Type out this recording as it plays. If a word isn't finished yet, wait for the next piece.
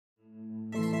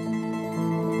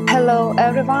Hello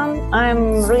everyone,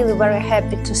 I'm really very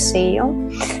happy to see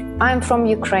you. I'm from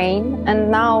Ukraine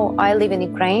and now I live in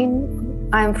Ukraine.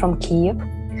 I'm from Kyiv.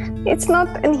 It's not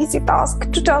an easy task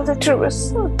to tell the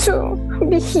truth, to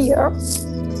be here.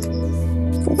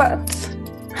 But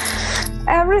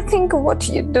everything what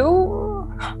you do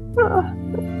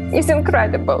is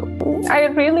incredible. I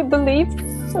really believe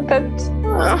that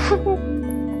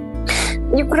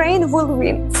Ukraine will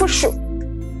win for sure.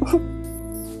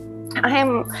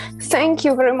 Thank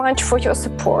you very much for your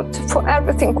support, for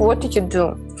everything what you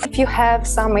do. If you have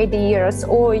some ideas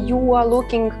or you are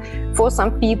looking for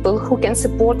some people who can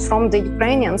support from the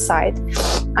Ukrainian side,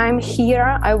 I'm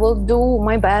here. I will do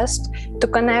my best to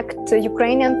connect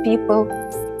Ukrainian people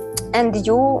and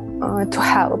you to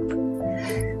help.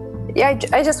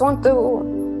 I just want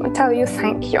to tell you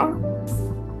thank you.